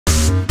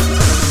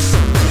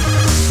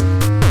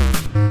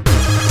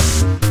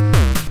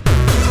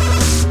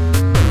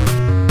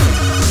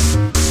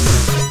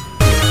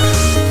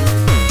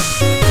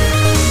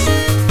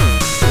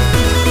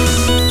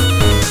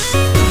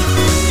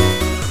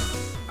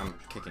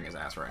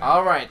ass right now.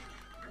 Alright.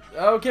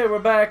 Okay, we're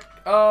back.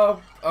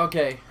 Oh,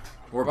 okay.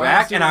 We're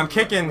back, and I'm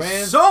kicking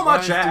so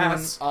much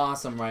ass. Doing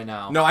awesome right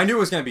now. No, I knew it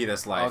was going to be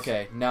this life.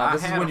 Okay, now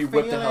this is when you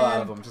whip the hell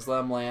out of them. Just let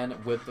them land,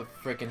 whip the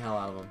freaking hell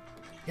out of them.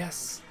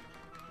 Yes.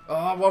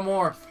 Oh, one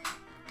more.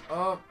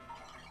 Oh.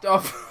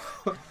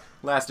 Oh.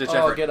 Last ditch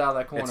effort. Oh, get out of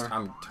that corner.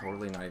 I'm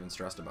totally not even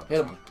stressed about Hit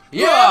this him. one.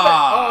 Yeah!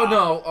 Oh,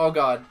 no. Oh,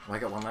 God. Oh, I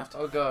got one left?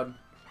 Oh, God.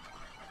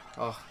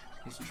 Oh,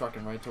 he's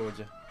trucking right towards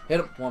you.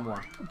 Hit him. One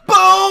more.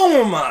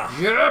 Boom!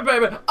 Yeah,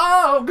 baby.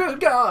 Oh, good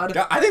God.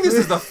 I think this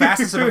is the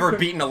fastest I've ever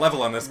beaten a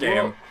level on this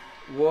game.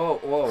 Whoa,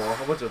 whoa. A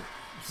whole bunch of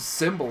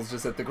symbols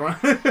just at the ground.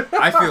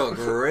 I feel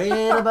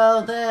great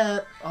about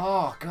that.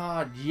 Oh,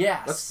 God,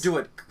 yes. Let's do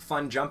a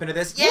fun jump into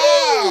this.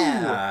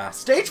 Yeah!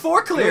 Stage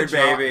 4 cleared,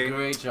 baby.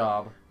 Great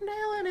job.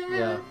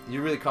 Yeah,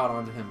 you really caught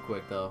on to him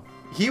quick, though.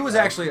 He was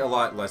actually a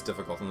lot less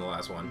difficult than the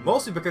last one.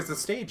 Mostly because the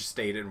stage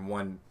stayed in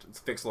one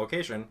fixed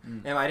location,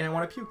 and I didn't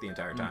want to puke the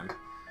entire time.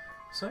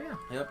 So, yeah.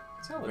 Yep.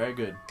 Solid. Very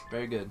good.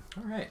 Very good.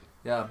 All right.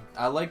 Yeah,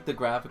 I like the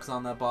graphics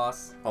on that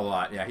boss. A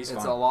lot. Yeah, he's fun.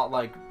 It's a lot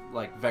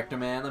like Vector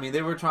Man. I mean,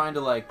 they were trying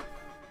to, like,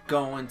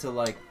 go into,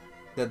 like,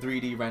 the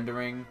 3D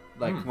rendering.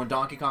 Like, when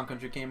Donkey Kong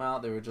Country came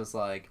out, they were just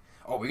like,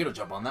 oh, we gotta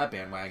jump on that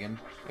bandwagon.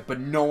 But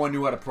no one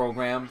knew how to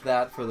program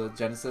that for the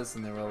Genesis,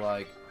 and they were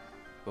like,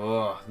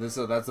 oh, that's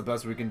the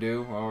best we can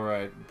do?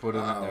 Alright, put it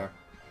in there.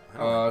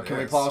 Can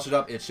we polish it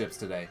up? It ships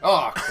today.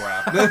 Oh,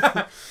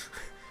 crap.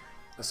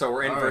 So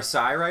we're in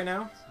Versailles right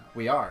now?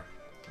 We are.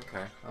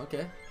 Okay.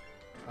 Okay.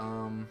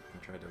 I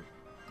tried to...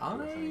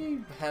 I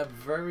have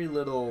very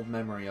little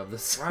memory of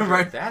this.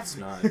 Right. That's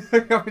not...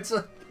 It's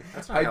like,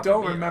 that's not I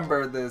don't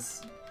remember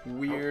this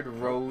weird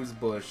rose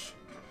bush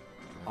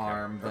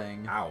arm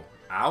thing. Ow.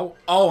 Ow.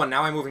 Oh, and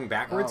now I'm moving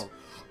backwards?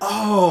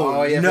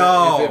 Oh, yeah,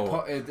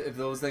 no! If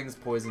those things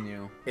poison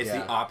you. It's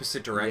the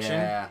opposite direction?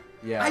 Yeah,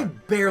 yeah. I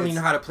barely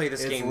know how to play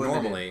this game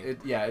limited. normally.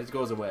 Yeah, it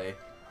goes away.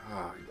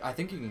 Oh, I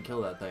think you can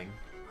kill that thing.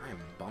 I am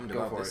bummed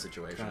about this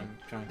situation.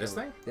 Try and this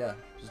kill thing? it. Yeah,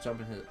 just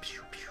jump and hit it.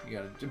 You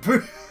gotta...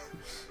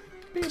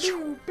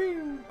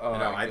 Oh,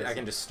 no, I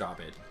can just stop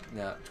it.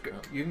 Yeah,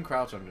 you can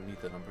crouch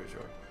underneath it, I'm pretty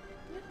sure.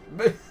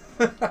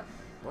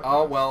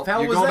 Oh, well,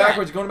 you're going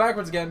backwards. You're going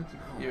backwards again.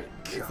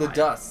 It's the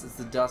dust. It's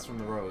the dust from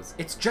the rose.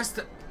 It's just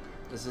the...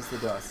 It's just the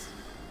dust.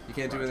 You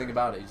can't do anything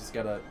about it. You just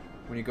gotta...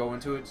 When you go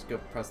into it, just go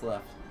press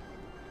left.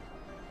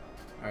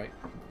 Alright.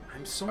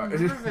 I'm so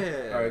nervous.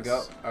 Alright,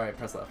 go. Alright,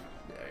 press left.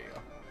 There you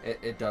go.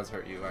 It does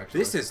hurt you,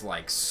 actually. This is,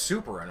 like,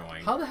 super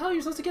annoying. How the hell are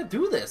you supposed to get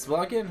through this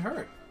without getting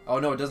hurt? Oh,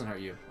 no, it doesn't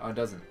hurt you. Oh, it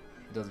doesn't.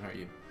 It doesn't hurt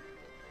you.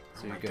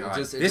 So you're good.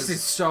 This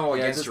is so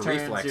against your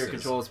reflexes. Your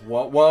controls.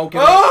 Whoa,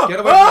 get away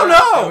from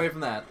that. Get away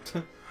from that.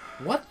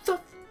 What the...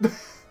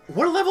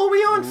 What level are we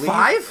on?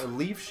 5? A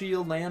leaf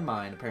shield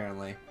landmine,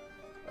 apparently.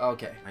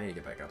 Okay. I need to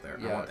get back up there.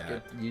 Yeah, I want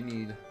that. You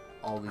need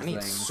all these things. I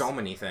need things. so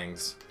many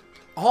things.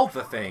 All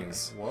the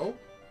things. Okay. Whoa.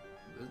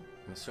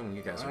 I'm assuming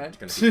you guys are going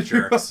to be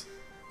jerks.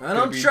 I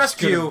don't trust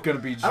you.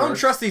 I don't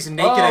trust these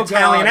naked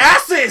Italian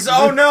asses.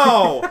 Oh,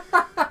 no.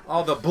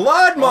 All the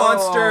blood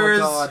monsters.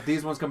 Oh, God.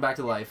 These ones come back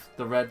to life.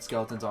 The red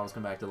skeletons always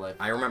come back to life.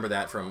 I remember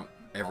that from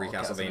every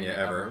Castlevania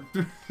ever.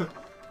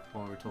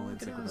 Oh, we're totally in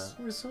sync with that.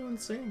 We're so in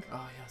sync.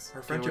 Oh, yes.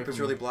 Our friendship is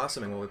really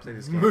blossoming while we play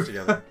these games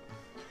together.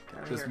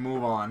 Just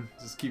move on.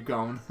 Just keep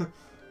going.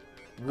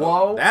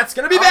 Whoa. That's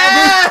going to be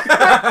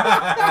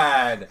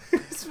bad!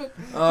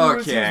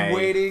 Okay. Just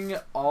waiting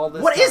all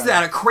this What time. is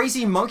that? A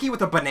crazy monkey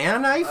with a banana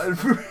knife?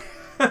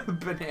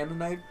 Banana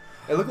knife?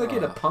 It looked like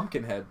it had a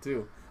pumpkin head,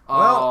 too.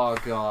 Well, oh,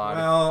 God.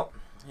 Well,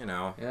 you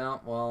know. Yeah,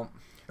 well.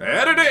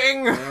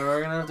 Editing! Yeah,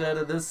 we're going to have to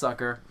edit this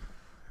sucker.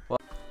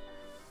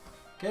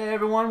 Okay,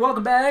 everyone,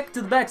 welcome back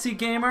to the Backseat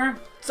Gamer.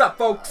 What's up,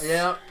 folks?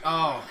 Yeah.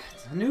 Oh,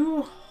 it's a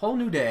whole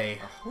new day.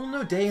 A whole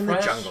new day in the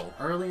jungle.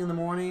 Early in the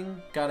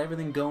morning, got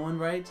everything going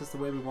right, just the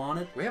way we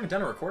wanted. We haven't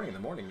done a recording in the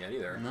morning yet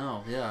either.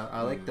 No, yeah,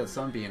 I like the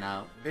sun being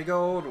out. Big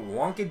old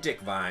wonky dick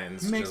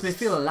vines. It makes me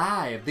feel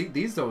alive.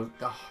 These though,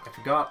 I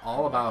forgot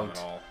all about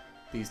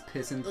these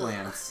pissin'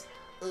 plants.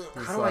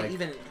 How do I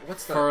even?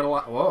 What's the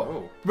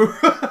Whoa.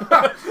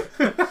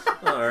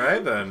 All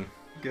right then.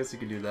 Guess you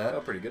can do I that.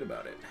 felt pretty good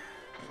about it.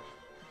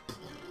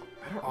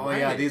 Oh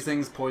yeah, these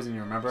things poison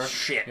you. Remember?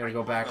 Shit. You gotta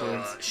go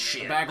backwards.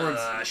 Shit. Backwards.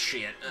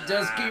 Shit.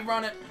 Just keep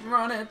running.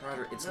 Run it.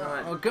 Ryder, it's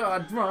not. Oh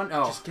God, run.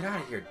 Oh. Just get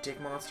out of here, dick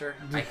monster.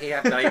 I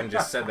hate that I even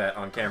just said that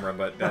on camera,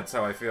 but that's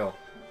how I feel.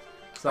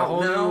 It's a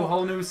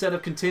whole new set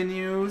of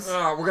continues.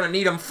 Oh, we're gonna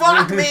need them.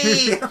 Fuck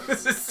me!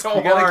 This is so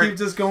hard. You gotta keep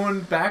just going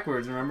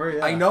backwards. Remember?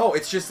 Yeah. I know.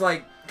 It's just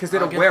like because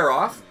it'll wear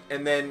off,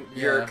 and then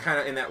you're kind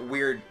of in that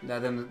weird.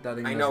 That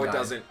thing I know it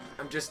doesn't.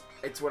 I'm just.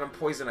 It's when I'm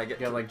poisoned. I get.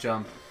 You gotta like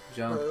jump.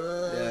 There you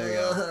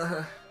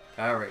go.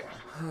 There we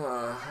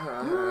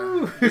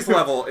go. This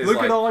level is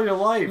Look at all your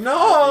life. No!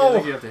 Yeah, I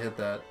think you have to hit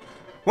that.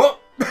 Whoa!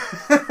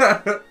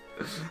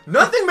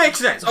 Nothing makes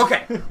sense.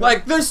 Okay,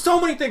 like, there's so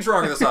many things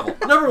wrong with this level.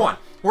 Number 1,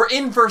 we're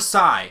in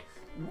Versailles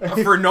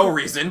for no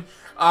reason.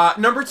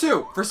 Number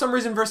 2, for some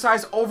reason Versailles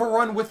is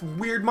overrun with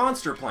weird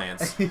monster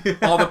plants.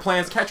 All the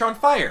plants catch on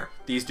fire.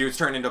 These dudes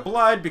turn into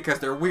blood because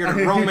they're weird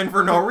and Roman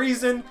for no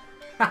reason.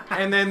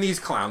 And then these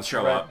clowns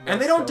show Red- up, red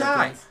and they don't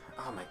die. skeletons.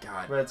 Oh my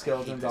god. Red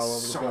skeletons all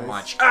over the so place.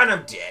 much. And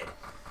I'm dead.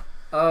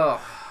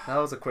 Oh, that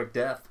was a quick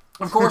death.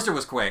 Of course it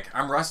was quick.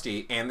 I'm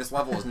rusty, and this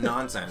level is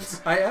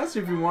nonsense. I asked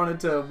you if you wanted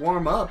to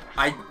warm up.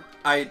 I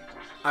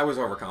was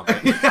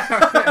overconfident.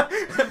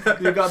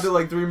 You got to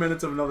like 3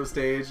 minutes of another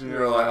stage, and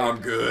You're like, I'm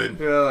good.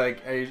 You're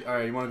like, hey, all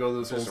right, you want to go to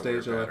this whole Just a stage?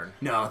 weird You're like, pattern.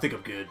 no, I think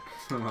I'm good.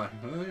 I'm like,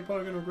 well, you're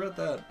probably gonna regret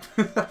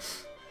that.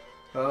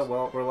 Oh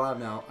well, we're live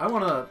now. I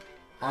want to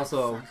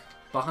also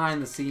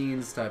behind the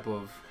scenes type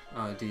of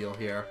deal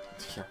here.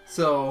 Yeah.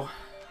 So,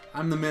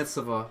 I'm in the midst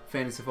of a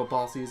fantasy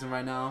football season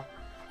right now.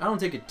 I don't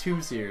take it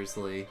too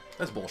seriously,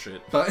 That's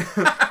bullshit. but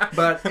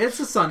but it's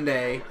a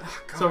Sunday.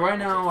 God, So right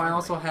now, okay, I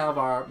also have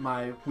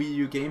my Wii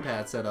U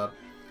gamepad set up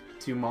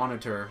to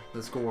monitor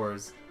the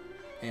scores,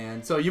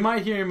 and so you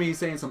might hear me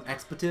saying some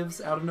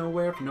expletives out of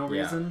nowhere for no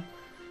reason,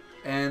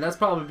 and that's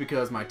probably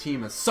because my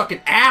team is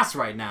sucking ass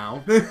right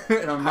now,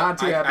 and I'm not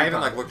too happy. I haven't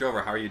about like it. looked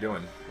over. How are you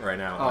doing right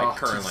now? Oh, Like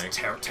currently, just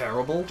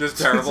terrible. Just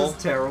terrible? Just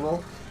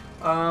terrible.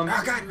 God,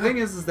 The thing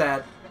is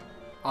that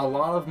a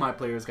lot of my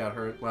players got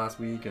hurt last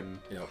week, and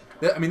Yep.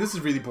 I mean, this is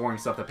really boring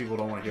stuff that people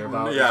don't want to hear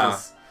about. Yeah.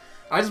 Because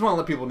I just want to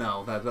let people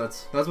know that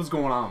that's what's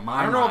going on in my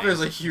I don't know if mind.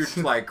 there's a huge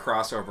like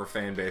crossover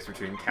fan base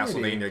between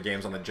Castlevania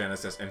games on the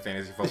Genesis and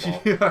fantasy football.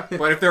 Yeah.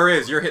 But if there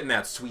is, you're hitting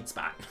that sweet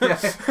spot.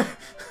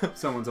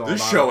 Someone's all This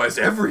about show it. has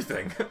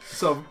everything.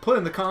 So put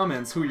in the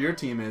comments who your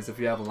team is if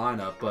you have a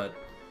lineup. But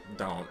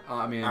Don't.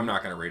 I mean, I'm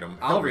not gonna read them.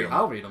 I'll read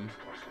them.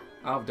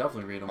 I'll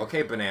definitely read them.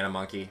 Okay, Banana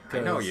Monkey. I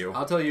know you.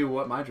 I'll tell you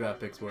what my draft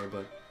picks were,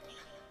 but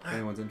if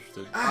anyone's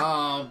interested.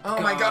 Oh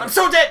my god, I'm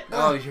so dead!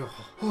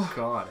 Oh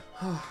god.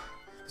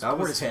 That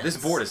was tense. This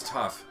board is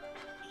tough.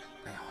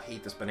 I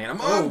hate this Banana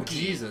Oh Monkey.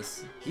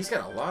 Jesus. He's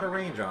got a lot of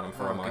range on him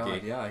for a monkey.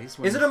 God, yeah, he's.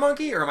 Is it a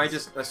monkey, or am I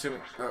just assuming?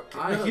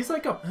 He's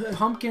like a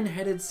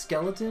pumpkin-headed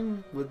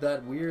skeleton with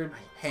that weird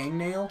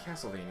hangnail.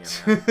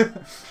 Castlevania,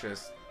 man.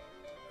 Just.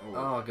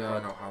 Oh god. I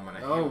don't know how I'm gonna.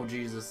 Oh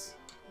Jesus.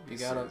 You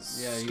gotta.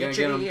 Yeah, you gotta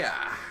sketchy. get him.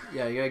 Yeah.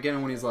 Yeah, you gotta get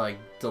him when he's like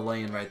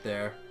delaying right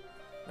there.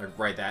 Like,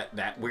 right,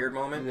 that weird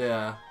moment.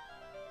 Yeah.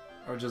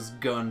 Or just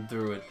gun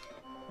through it.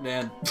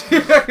 Man.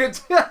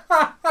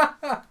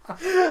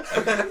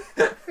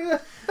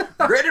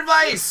 Great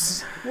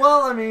advice.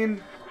 Well, I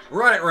mean,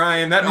 Run it,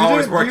 Ryan. That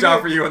always worked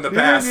out for you in the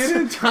past. You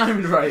didn't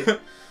time it right.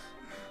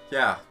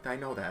 Yeah, I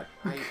know that.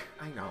 I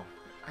know.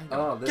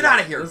 Oh, Get out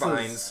of here, this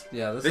Vines.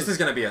 This is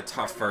gonna be a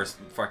tough first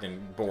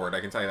fucking board.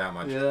 I can tell you that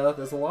much. Yeah,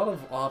 there's a lot of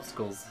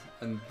obstacles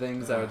and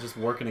things that are just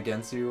working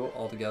against you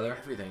altogether.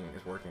 Everything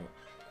is working.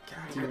 Get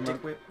out of here,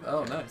 dick whip.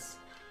 Oh, nice.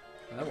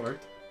 That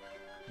worked.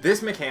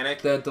 This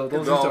mechanic. Those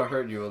things are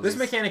hurt you. At This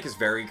least. mechanic is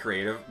very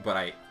creative, but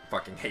I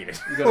fucking hate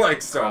it. You gotta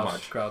like so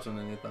much. Crouch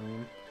underneath that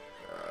one.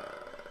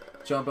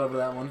 Jump over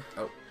that one.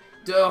 Oh.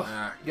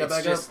 Get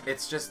back up.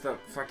 It's just the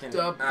fucking.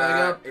 Back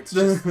up. It's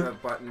just the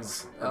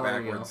buttons are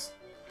there you backwards.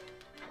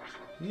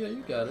 Yeah,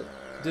 you got it.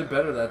 You did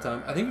better that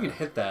time. I think you can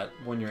hit that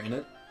when you're in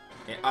it.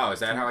 Oh, is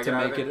that how I get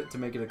out of it? To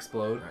make it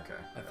explode. Okay.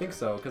 I think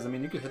so, because I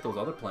mean you could hit those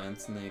other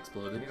plants and they I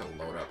exploded. need to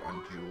load up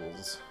on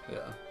jewels. Yeah.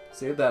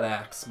 Save that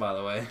axe, by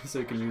the way, so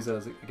you can use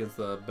it against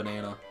the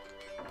banana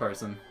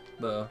person,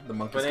 the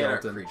monkey Banana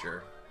skeleton.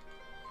 creature.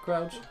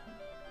 Crouch.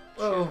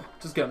 Oh,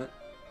 just gun it.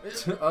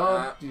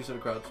 Oh, you should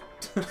have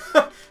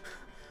crouched.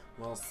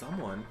 Well,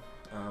 someone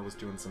was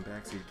doing some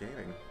backseat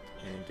gaming.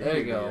 And There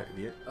you go.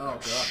 Idiot. Oh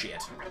god.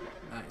 Shit.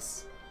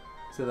 Nice.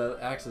 So the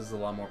axe is a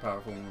lot more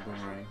powerful than the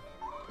boomerang.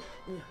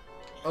 Yeah.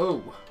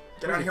 Oh.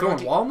 Get out of here, throwing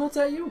monkey. walnuts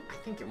at you? I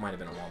think it might have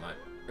been a walnut.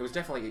 It was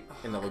definitely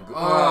in the lagoon.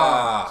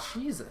 Oh,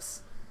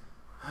 Jesus.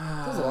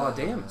 Does a lot of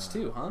damage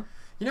too, huh?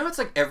 You know, it's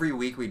like every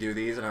week we do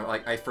these, and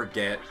I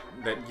forget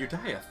that you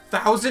die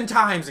 1,000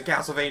 times in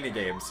Castlevania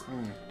games,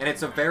 and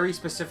it's a very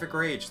specific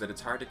rage that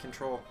it's hard to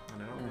control.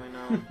 And I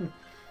don't really know.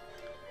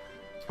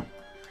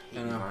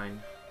 I know.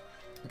 Mine.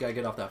 You gotta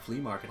get off that flea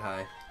market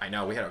high. I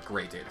know, we had a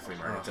great day at the flea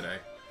market today.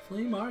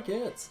 Flea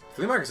markets.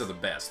 Flea markets are the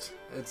best.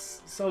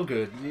 It's so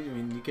good. I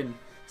mean, you can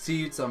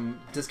see some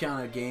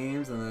discounted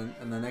games, and then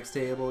in the next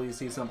table you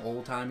see some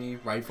old-timey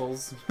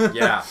rifles.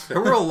 Yeah,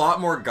 there were a lot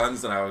more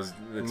guns than I was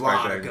expecting. A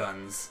lot of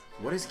guns.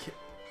 What is...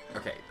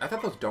 Okay, I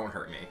thought those don't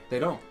hurt me. They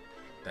don't.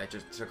 That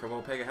just took a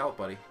little peg of health,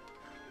 buddy.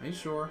 Are you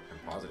sure?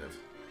 I'm positive.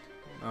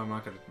 I'm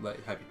not gonna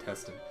have you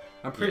test it.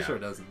 I'm pretty sure it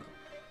doesn't, though.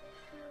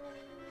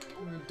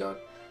 Duck.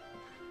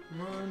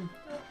 Run.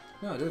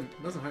 No,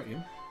 it doesn't hurt you.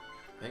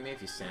 I think maybe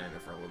if you stand in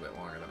it for a little bit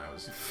longer than I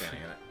was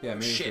standing in it. Yeah,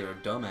 maybe Shit. if you're a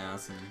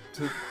dumbass.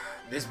 And...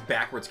 This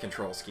backwards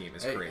control scheme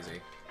is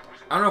crazy.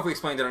 I don't know if we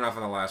explained it enough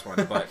in the last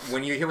one, but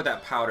when you hit with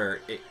that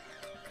powder, it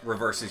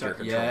reverses your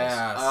controls.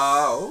 Yes.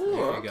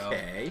 Oh, There you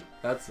okay.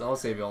 I'll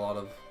save you a lot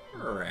of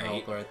Right.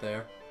 health right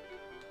there.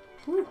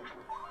 Woo.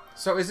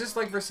 So is this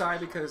like Versailles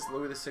because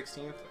Louis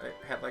XVI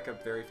had like a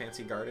very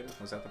fancy garden?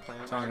 Was that the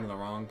plan? Talking to the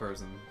wrong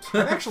person.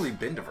 I've actually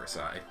been to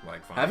Versailles.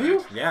 Like, fun Have fact.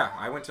 you? Yeah,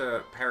 I went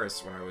to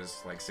Paris when I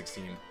was like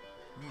 16.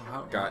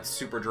 Oh, Got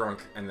super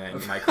drunk, and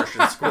then my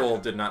Christian school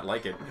did not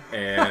like it,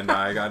 and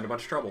I got in a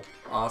bunch of trouble.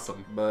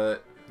 Awesome.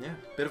 But Yeah,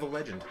 bit of a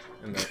legend.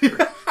 In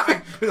the,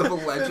 Bit of a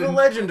legend. Bit of a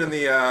legend in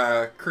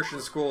the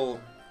Christian school,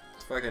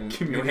 fucking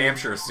Community. New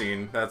Hampshire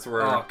scene. That's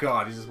where. Oh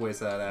god, he just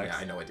wasted that axe. Yeah,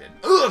 I know I did.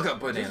 Ugh, got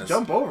bananas. Just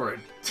jump over it,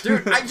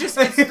 dude. It's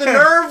the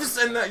nerves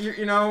and the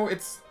you know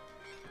it's.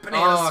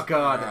 Bananas. Oh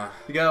god,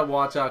 you gotta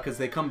watch out because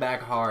they come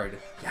back hard.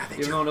 Yeah, they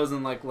Even do. though it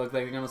doesn't look like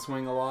they're gonna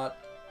swing a lot,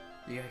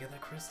 you gotta get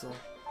that crystal.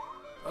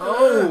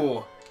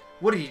 Oh,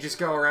 what did he just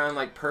go around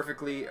like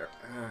perfectly?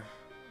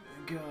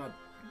 god,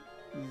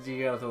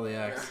 you gotta throw the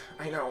axe.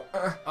 I know.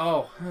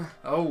 Oh,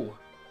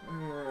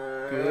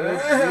 good.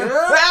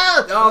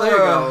 Ah! Oh, there you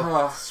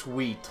go.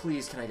 Sweet.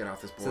 Please, can I get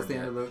off this board? Is this the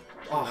end of the?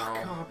 Oh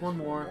god, one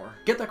more.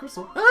 Get that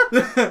crystal.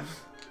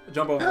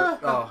 Jump over it.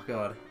 Oh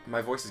god.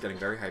 My voice is getting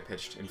very high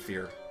pitched in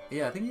fear.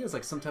 Yeah, I think he has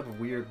like some type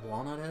of weird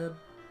walnut head,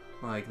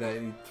 like that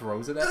he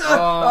throws it at.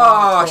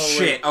 Oh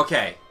shit!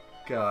 Okay.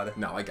 God.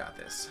 No, I got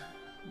this.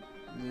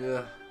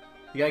 Yeah.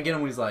 You gotta get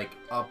him when he's like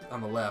up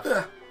on the left.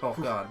 Oh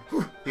god.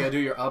 You gotta do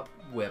your up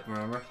whip,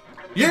 remember?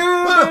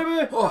 Yeah,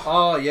 baby.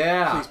 Oh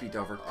yeah. Please be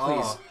Dover. Please.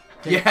 Oh.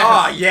 Yeah.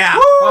 Oh yeah.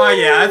 Woo! Oh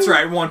yeah. That's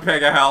right. 1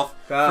 peg of health.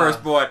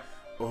 First blood.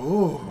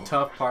 Ooh.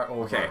 Tough part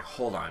over. Okay,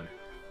 hold on.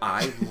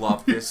 I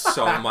love this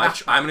so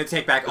much. I'm gonna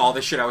take back all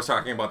the shit I was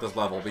talking about this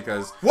level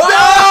because. Whoa!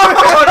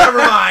 No! Never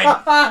mind.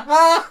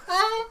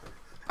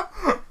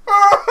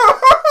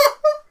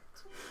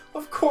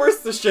 Of course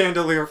the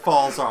chandelier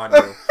falls on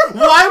you.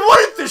 Why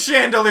wouldn't the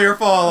chandelier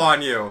fall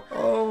on you?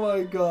 Oh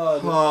my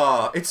god.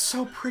 Oh, it's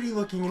so pretty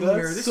looking in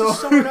here. This so is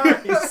so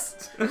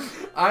nice.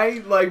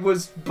 I like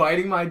was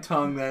biting my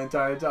tongue the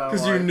entire time.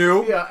 Because you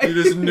knew? Yeah. You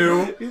just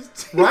knew?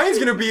 Ryan's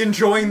gonna be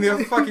enjoying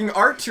the fucking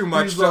art too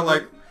much to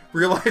like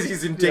realize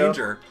he's in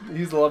danger.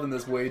 He's loving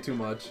this way too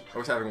much. I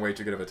was having way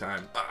too good of a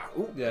time.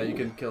 Yeah, you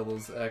can kill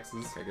those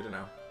X's. Okay, good to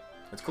know.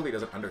 It's cool he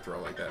doesn't underthrow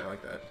like that. I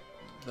like that.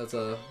 That's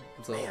a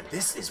Man,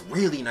 this is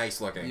really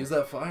nice looking. Use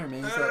that fire,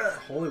 man. Use that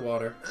holy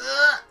water.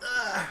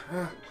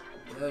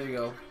 There you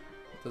go.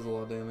 Does a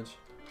lot of damage.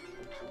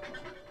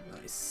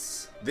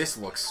 Nice. This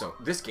looks so.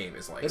 This game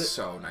is like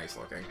so nice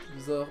looking.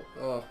 Use the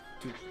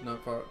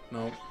not far.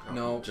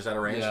 No. Just out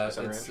of range. Yeah, Just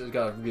out of range? it's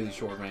got a really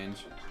short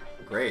range.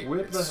 Great.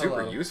 Whip It's the hell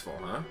super out. useful,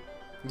 huh?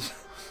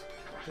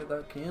 Get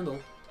that candle.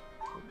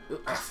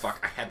 Ah,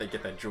 fuck! I had to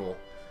get that jewel.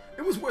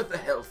 It was worth the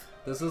health.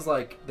 This is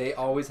like they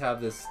always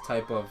have this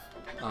type of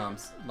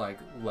like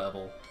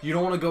level. You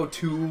don't want to go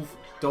too.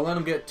 Don't let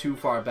him get too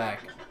far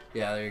back.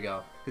 Yeah, there you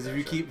go. Because if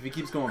he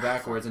keeps going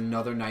backwards,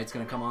 another knight's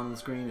gonna come on the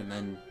screen, and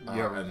then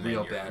you're in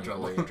real bad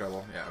trouble.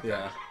 Trouble. Yeah. Okay.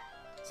 Yeah.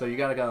 So you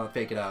gotta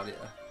fake it out. Yeah.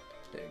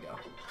 There you go.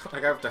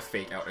 Like I have to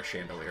fake out a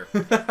chandelier.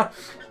 You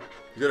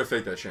gotta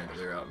fake that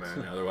chandelier out,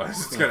 man.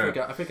 Otherwise, it's gonna.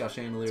 I fake out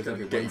chandeliers It's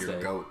gonna every get Wednesday.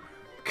 your goat.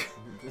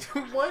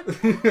 What?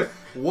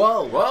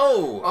 Whoa!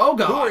 Whoa! Oh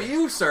god! Who are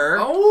you, sir?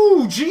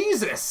 Oh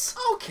Jesus!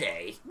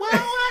 Okay. Well,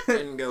 that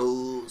didn't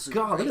go.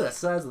 God, look at the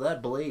size of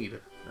that blade.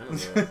 That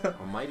is a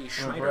mighty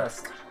Schneider.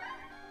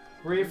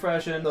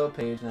 Refreshing the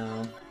page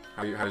now.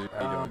 How you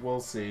doing? We'll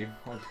see.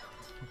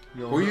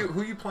 Who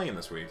you playing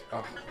this week?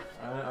 Oh,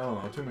 I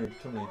don't know. Too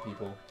many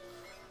people.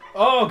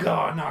 Oh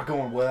god, not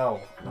going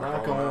well.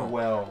 Not going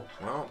well.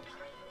 Well,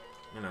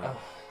 you know.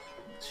 Oh,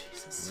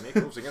 Jesus. Make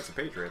moves against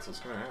the Patriots. What's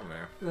going to happen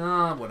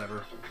there?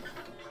 Whatever.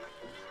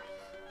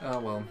 Oh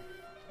well.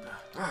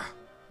 Ah,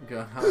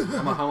 God,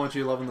 how much are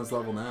you loving this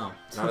level now?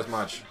 not as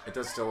much. It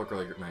does still look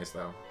really nice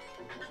though.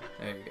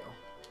 There you go.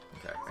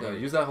 Okay. So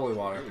use that holy I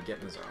water. need to get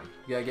in the zone.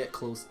 You gotta get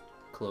close.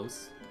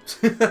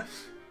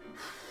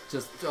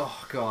 Just,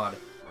 oh god.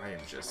 I am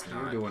just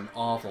You're not. doing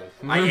awful.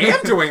 I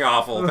am doing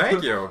awful.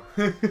 Thank you.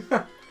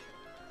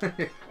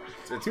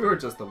 You are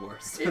just the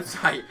worst.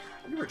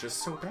 You were just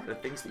so bad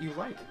at things that you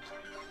like.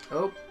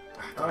 Oh.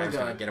 I thought I was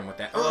gonna get him with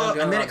that. Oh, and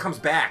then God. it comes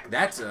back.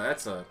 That's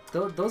a.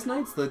 Those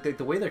knights,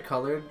 the way they're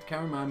colored,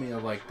 kind of remind me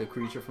of like the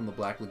creature from the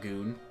Black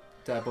Lagoon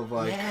type of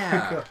like.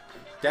 Yeah.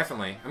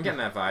 Definitely. I'm getting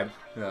that vibe.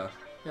 Yeah.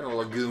 Getting a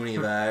lagoony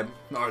vibe.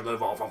 I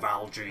live off of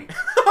algae.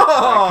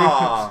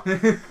 Oh,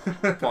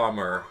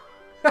 bummer.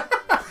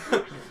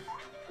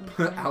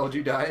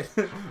 Algae diet.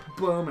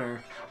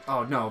 Bummer.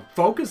 Oh no!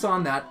 Focus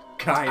on that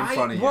guy in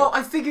front of you. Well,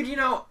 I figured,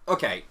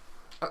 okay.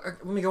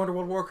 Let me go into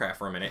World of Warcraft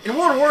for a minute. In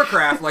World of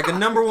Warcraft, like the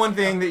number one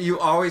thing that you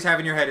always have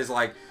in your head is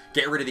like,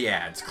 get rid of the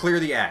ads, clear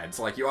the ads.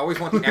 Like you always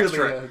want the Clear the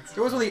extra. ads.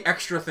 You always want the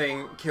extra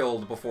thing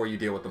killed before you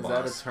deal with the Is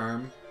boss. that a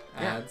term?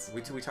 Ads?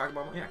 Yeah, we talk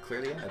about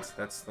clear the ads.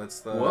 That's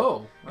the.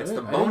 Whoa! It's the I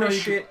didn't know bonus you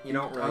shit. You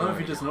don't. Really I don't know if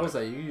you want just anymore. noticed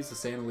that you use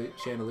the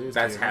chandeliers.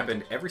 That's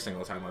happened every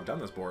single time I've done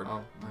this board.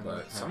 Oh,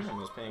 but someone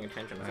was paying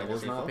attention. I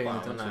was not paying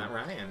attention. Not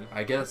Ryan.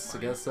 I guess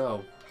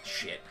so.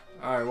 Shit.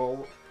 All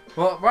right.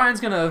 Well, Ryan's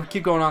gonna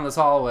keep going on this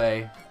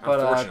hallway, but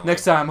Unfortunately.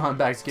 next time on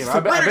Backseat, I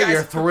bet Later,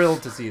 you're guys.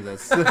 thrilled to see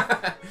this.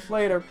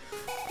 Later.